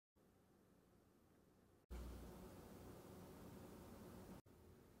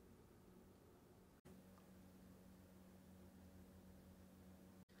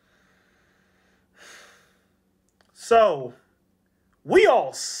So, we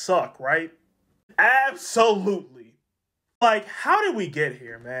all suck, right? Absolutely. Like, how did we get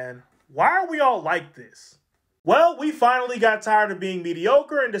here, man? Why are we all like this? Well, we finally got tired of being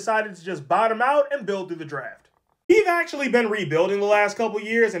mediocre and decided to just bottom out and build through the draft. We've actually been rebuilding the last couple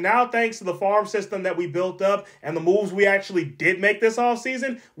years, and now thanks to the farm system that we built up and the moves we actually did make this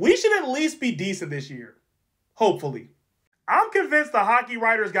offseason, we should at least be decent this year. Hopefully. I'm convinced the hockey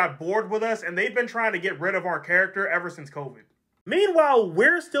writers got bored with us and they've been trying to get rid of our character ever since COVID. Meanwhile,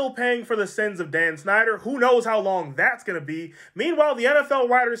 we're still paying for the sins of Dan Snyder. Who knows how long that's going to be. Meanwhile, the NFL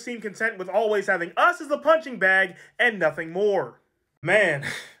writers seem content with always having us as the punching bag and nothing more. Man,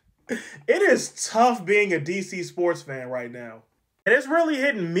 it is tough being a DC sports fan right now. And it's really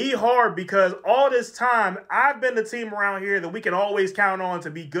hitting me hard because all this time, I've been the team around here that we can always count on to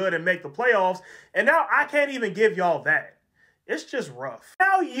be good and make the playoffs. And now I can't even give y'all that. It's just rough.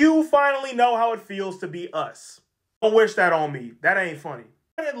 Now you finally know how it feels to be us. Don't wish that on me. That ain't funny.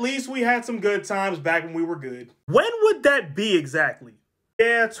 But at least we had some good times back when we were good. When would that be exactly?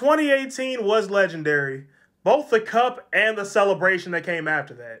 Yeah, 2018 was legendary. Both the cup and the celebration that came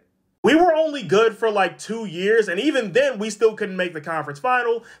after that. We were only good for like 2 years, and even then we still couldn't make the conference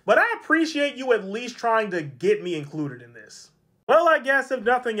final, but I appreciate you at least trying to get me included in this. Well, I guess if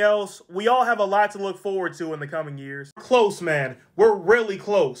nothing else, we all have a lot to look forward to in the coming years. Close, man. We're really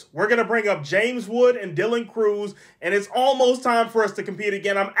close. We're going to bring up James Wood and Dylan Cruz, and it's almost time for us to compete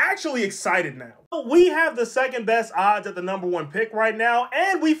again. I'm actually excited now. We have the second best odds at the #1 pick right now,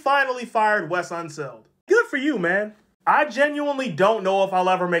 and we finally fired Wes Unseld. Good for you, man. I genuinely don't know if I'll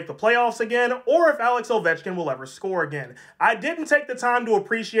ever make the playoffs again or if Alex Ovechkin will ever score again. I didn't take the time to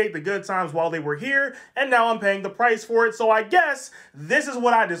appreciate the good times while they were here, and now I'm paying the price for it, so I guess this is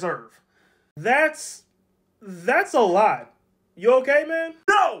what I deserve. That's a lot. You okay, man?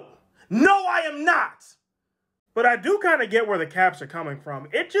 No, I am not! But I do kind of get where the Caps are coming from.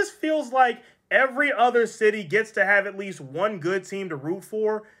 It just feels like every other city gets to have at least one good team to root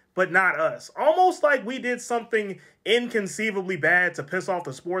for, but not us. Almost like we did something inconceivably bad to piss off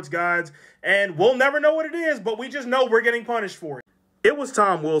the sports gods, and we'll never know what it is, but we just know we're getting punished for it. It was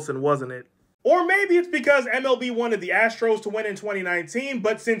Tom Wilson, wasn't it? Or maybe it's because MLB wanted the Astros to win in 2019,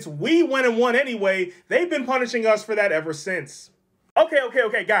 but since we went and won anyway, they've been punishing us for that ever since.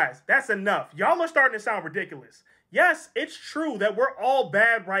 Okay, guys, that's enough. Y'all are starting to sound ridiculous. Yes, it's true that we're all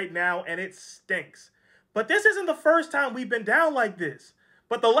bad right now, and it stinks. But this isn't the first time we've been down like this.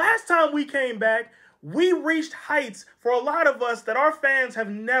 But the last time we came back, we reached heights for a lot of us that our fans have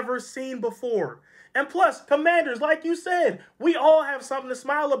never seen before. And plus, Commanders, like you said, we all have something to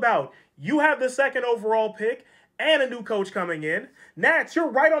smile about. You have the second overall pick and a new coach coming in. Nats, you're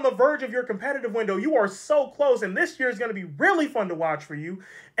right on the verge of your competitive window. You are so close, and this year is going to be really fun to watch for you.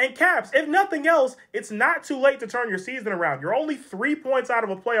 And Caps, if nothing else, it's not too late to turn your season around. You're only 3 points out of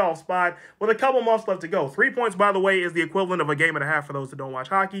a playoff spot with a couple months left to go. 3 points, by the way, is the equivalent of a game and a half for those that don't watch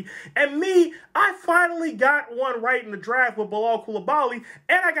hockey. And me, I finally got one right in the draft with Bilal Coulibaly,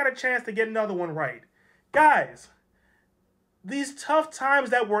 and I got a chance to get another one right. Guys, these tough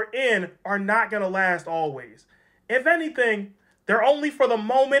times that we're in are not going to last always. If anything, they're only for the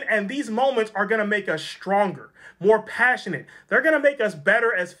moment, and these moments are going to make us stronger, more passionate. They're going to make us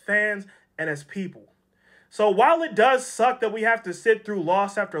better as fans and as people. So while it does suck that we have to sit through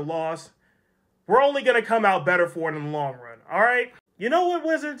loss after loss, we're only going to come out better for it in the long run, all right? You know what,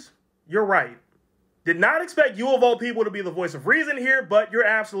 Wizards? You're right. Did not expect you of all people to be the voice of reason here, but you're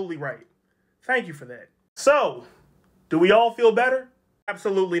absolutely right. Thank you for that. So, do we all feel better?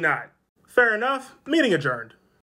 Absolutely not. Fair enough. Meeting adjourned.